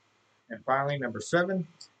 60:12. And finally, number 7,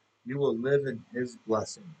 you will live in his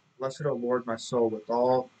blessing. Blessed, O Lord, my soul, with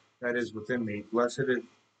all that is within me. Blessed is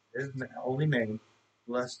his holy name.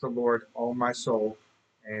 Bless the Lord, O my soul,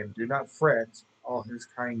 and do not fret all his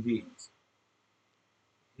kind deeds.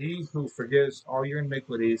 He who forgives all your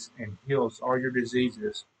iniquities and heals all your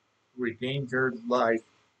diseases, who redeems your life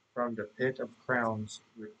from the pit of crowns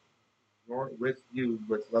with you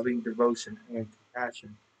with loving devotion and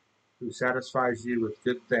compassion, who satisfies you with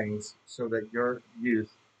good things, so that your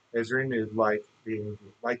youth is renewed like the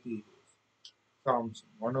eagles. Psalms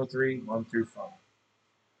 103, 1-5.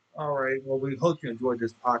 All right, well, we hope you enjoyed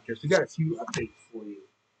this podcast. We got a few updates for you.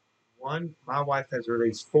 One, my wife has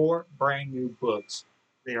released 4 brand new books.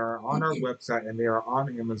 They are on our website and they are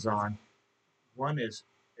on Amazon. One is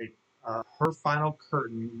Her Final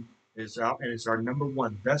Curtain is out, and it's our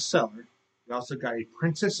 #1 bestseller. We also got A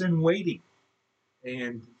Princess in Waiting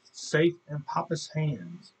and Safe in Papa's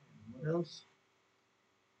Hands. And what else?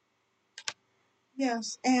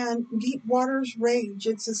 Yes, and Deep Waters Rage.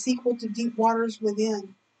 It's a sequel to Deep Waters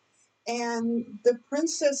Within. And the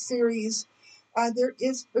Princess series, there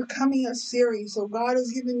is becoming a series. So God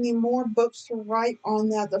has given me more books to write on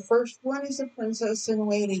that. The first one is A Princess in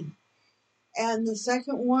Waiting. And the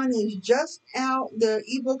second one is just out. The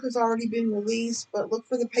ebook has already been released, but look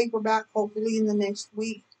for the paperback hopefully in the next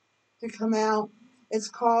week to come out. It's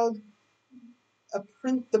called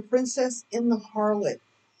The Princess in the Harlot.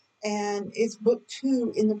 And it's book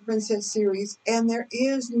 2 in the Princess series. And there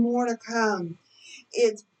is more to come.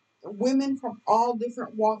 It's women from all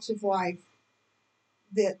different walks of life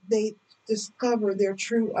that they discover their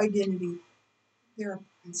true identity. They're a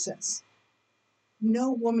princess.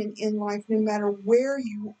 No woman in life, no matter where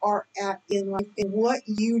you are at in life and what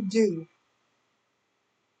you do,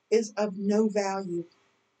 is of no value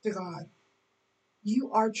to God.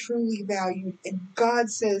 You are truly valued, and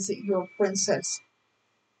God says that you're a princess.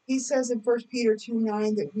 He says in 1 Peter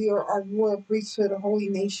 2:9 that we are our royal priesthood, a holy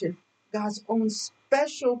nation, God's own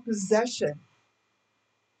special possession.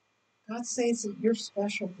 God says that you're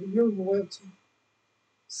special, that you're royalty.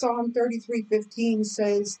 Psalm 33:15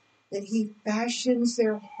 says that he fashions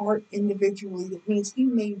their heart individually. That means he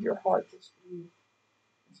made your heart just for you.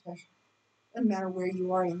 Special. Doesn't matter where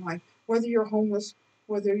you are in life, whether you're homeless,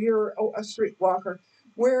 whether you're a streetwalker,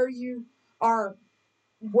 where you are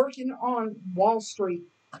working on Wall Street,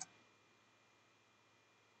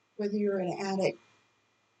 whether you're an addict,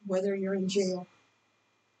 whether you're in jail.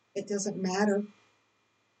 It doesn't matter.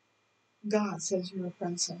 God says you're a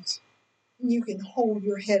princess. You can hold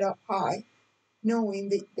your head up high, knowing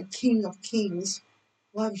that the King of Kings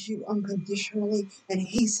loves you unconditionally, and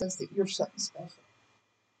he says that you're something special.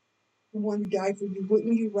 The one who died for you,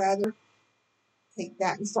 wouldn't you rather take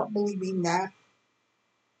that and start believing that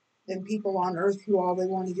than people on earth who all they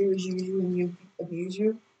want to do is use you and you abuse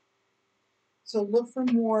you? So look for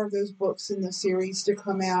more of those books in the series to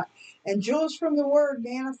come out. And Jewels from the Word,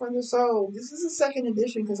 Manna from the Soul. This is the second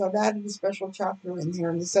edition because I've added a special chapter in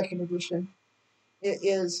here in the second edition. It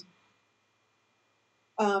is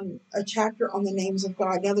a chapter on the names of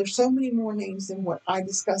God. Now, there's so many more names than what I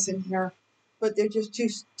discuss in here, but they're just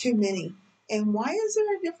too many. And why is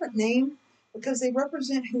there a different name? Because they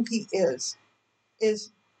represent who he is.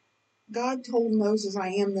 God told Moses, I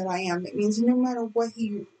am that I am. It means no matter what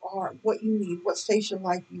you are, what you need, what station of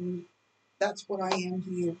life you need, that's what I am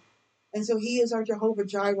to you. And so he is our Jehovah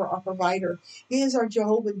Jireh, our provider. He is our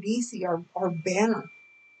Jehovah Nisi, our banner.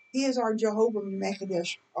 He is our Jehovah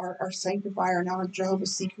Mekadesh, our sanctifier, and our Jehovah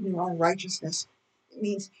Tsidkenu, our righteousness. It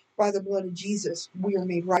means by the blood of Jesus, we are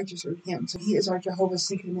made righteous with him. So he is our Jehovah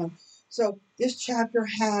Tsidkenu. So this chapter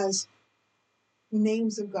has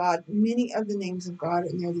names of God, many of the names of God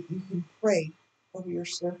in there that you can pray over your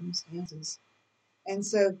circumstances. And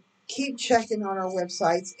so keep checking on our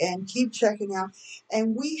websites and keep checking out.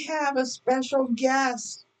 And we have a special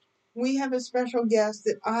guest. We have a special guest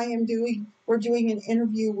that we're doing an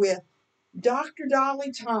interview with Dr.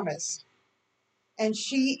 Dolly Thomas. And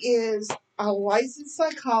she is a licensed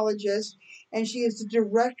psychologist, and she is the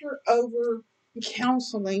director over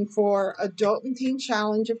counseling for Adult and Teen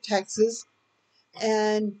Challenge of Texas.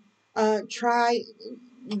 And try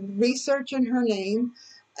researching her name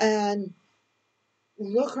and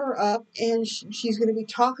look her up, and she's going to be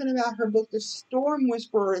talking about her book, The Storm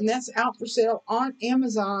Whisperer, and that's out for sale on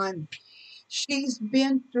Amazon. She's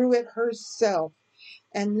been through it herself,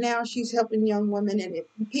 and now she's helping young women. And if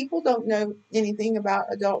people don't know anything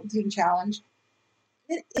about Adult and Teen Challenge,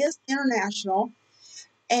 it is international,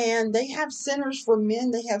 and they have centers for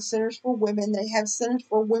men, they have centers for women, they have centers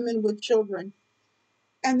for women with children,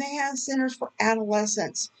 and they have centers for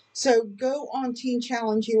adolescents. So go on Teen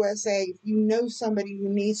Challenge USA if you know somebody who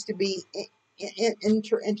needs to be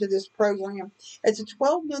enter into this program. It's a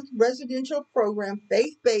 12-month residential program,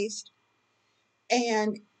 faith-based,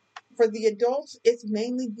 and for the adults, it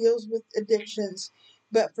mainly deals with addictions.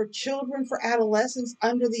 But for children, for adolescents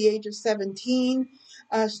under the age of 17,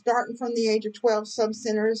 starting from the age of 12, some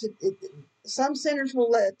centers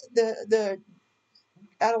will let the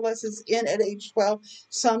adolescents in at age 12.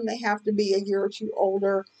 Some may have to be a year or two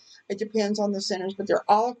older. It depends on the centers, but they're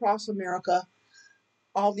all across America,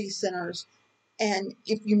 all these centers. And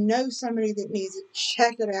if you know somebody that needs it,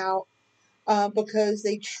 check it out because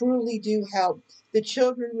they truly do help. The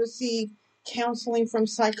children receive counseling from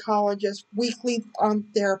psychologists, weekly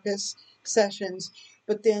therapist sessions,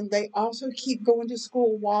 but then they also keep going to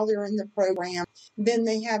school while they're in the program. Then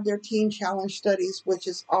they have their Teen Challenge studies, which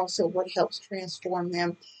is also what helps transform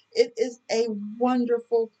them. It is a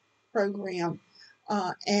wonderful program,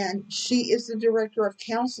 and she is the director of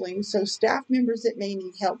counseling, so staff members that may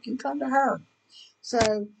need help can come to her.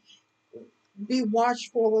 So be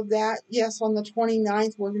watchful of that. Yes, on the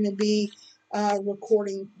 29th, we're going to be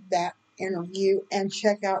recording that interview, and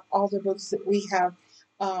check out all the books that we have,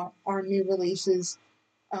 our new releases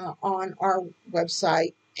on our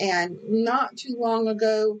website. And not too long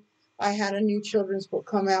ago, I had a new children's book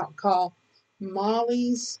come out called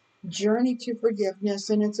Molly's Journey to Forgiveness,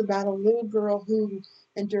 and it's about a little girl who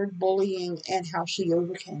endured bullying and how she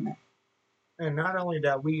overcame it. And not only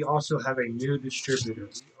that, we also have a new distributor.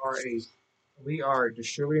 We are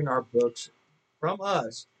distributing our books from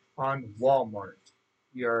us on Walmart.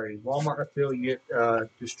 We are a Walmart affiliate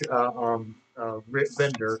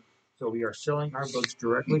vendor, so we are selling our books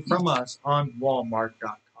directly from us on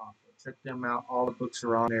Walmart.com. Check them out. All the books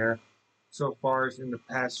are on there. So far as in the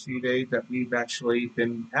past few days that we've actually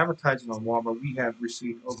been advertising on Walmart, we have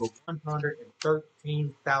received over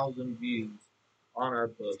 113,000 views on our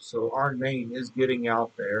books. So our name is getting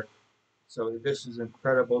out there. So this is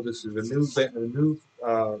incredible. This is a new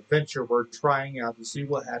venture we're trying out to see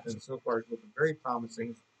what happens. So far, it's looking very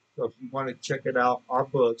promising. So if you want to check it out, our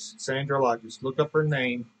books, Sandra Lott, just look up her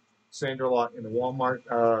name, Sandra Lott, in the Walmart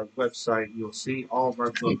website. You'll see all of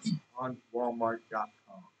our books on Walmart.com.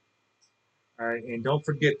 All right, and don't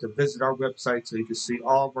forget to visit our website so you can see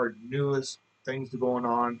all of our newest things going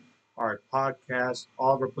on, our podcast,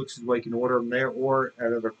 all of our books is you can order them there or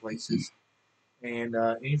at other places. And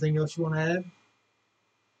anything else you want to add?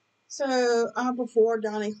 So before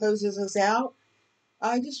Donnie closes us out,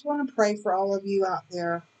 I just want to pray for all of you out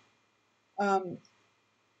there.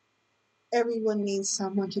 Everyone needs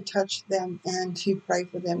someone to touch them and to pray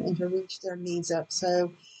for them and to reach their needs up.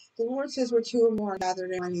 So the Lord says, where two or more are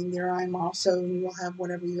gathered in my name, there I am also, and you will have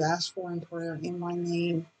whatever you ask for in prayer in my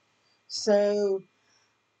name. So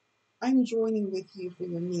I'm joining with you for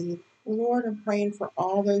your need. Lord, I'm praying for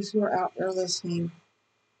all those who are out there listening.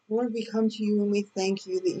 Lord, we come to you and we thank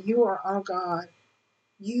you that you are our God.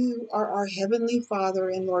 You are our Heavenly Father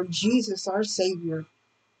and Lord Jesus, our Savior,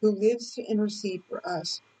 who lives to intercede for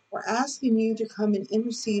us. We're asking you to come and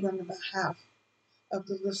intercede on the behalf of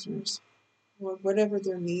the listeners, Lord, whatever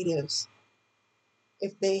their need is.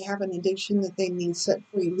 If they have an addiction that they need set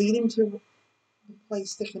free, lead them to the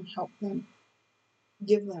place that can help them.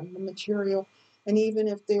 Give them the material. And even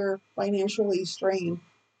if they're financially strained,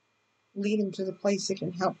 lead them to the place that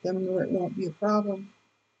can help them where it won't be a problem.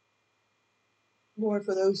 Lord,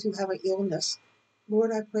 for those who have an illness,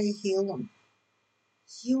 Lord, I pray heal them.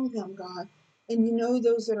 Heal them, God. And you know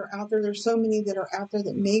those that are out there, there's so many that are out there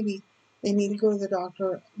that maybe they need to go to the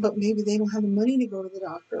doctor, but maybe they don't have the money to go to the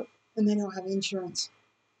doctor and they don't have insurance.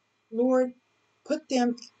 Lord, put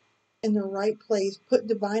them in the right place, put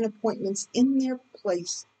divine appointments in their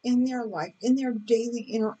place, in their life, in their daily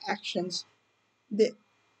interactions that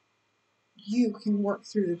you can work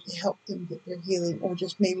through to help them get their healing, or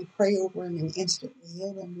just maybe pray over them and instantly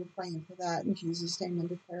heal them. We're praying for that in Jesus' name and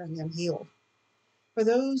declaring them healed. For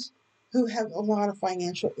those who have a lot of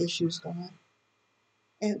financial issues, God,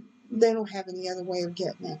 and they don't have any other way of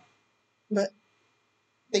getting it, but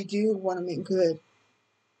they do want to make good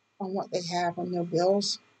on what they have on their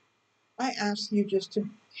bills, I ask you just to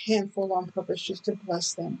handful on purpose, just to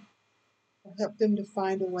bless them, or help them to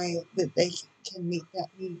find a way that they can meet that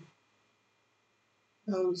need.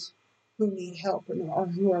 Those who need help or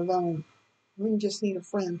who are alone, who just need a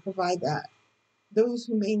friend, provide that. Those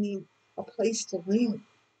who may need a place to live,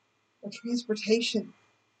 or transportation,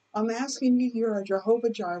 I'm asking you, you're a Jehovah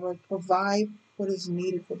Jireh, provide what is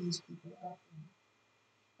needed for these people out there.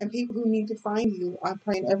 And people who need to find you, I'm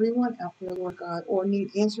praying everyone out there, Lord God, or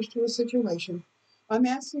need answers to a situation, I'm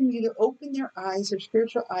asking you to open their eyes, their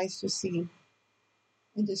spiritual eyes to see,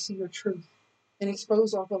 and to see your truth, and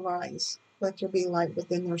expose all the lies. Let there be light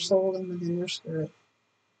within their soul and within their spirit.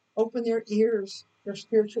 Open their ears, their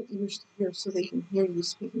spiritual ears to hear, so they can hear you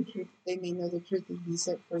speaking truth. They may know the truth and be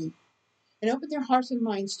set free. And open their hearts and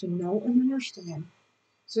minds to know and understand,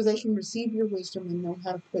 so they can receive your wisdom and know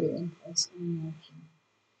how to put it in place and in action.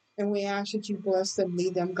 And we ask that you bless them,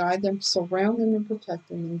 lead them, guide them, surround them, and protect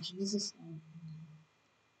them in Jesus' name.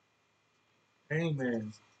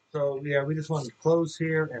 Amen. So, yeah, we just wanted to close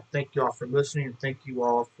here and thank you all for listening, and thank you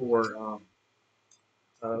all for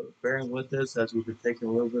bearing with us as we've been taking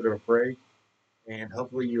a little bit of a break. And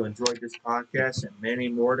hopefully you enjoyed this podcast and many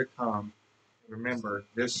more to come. Remember,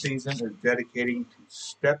 this season is dedicating to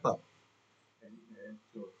step up and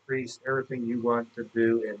to increase everything you want to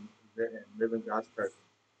do and live in God's presence.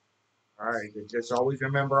 All right, and just always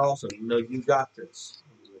remember also, you know you got this.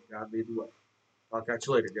 Let God be the way. I'll catch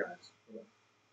you later, guys.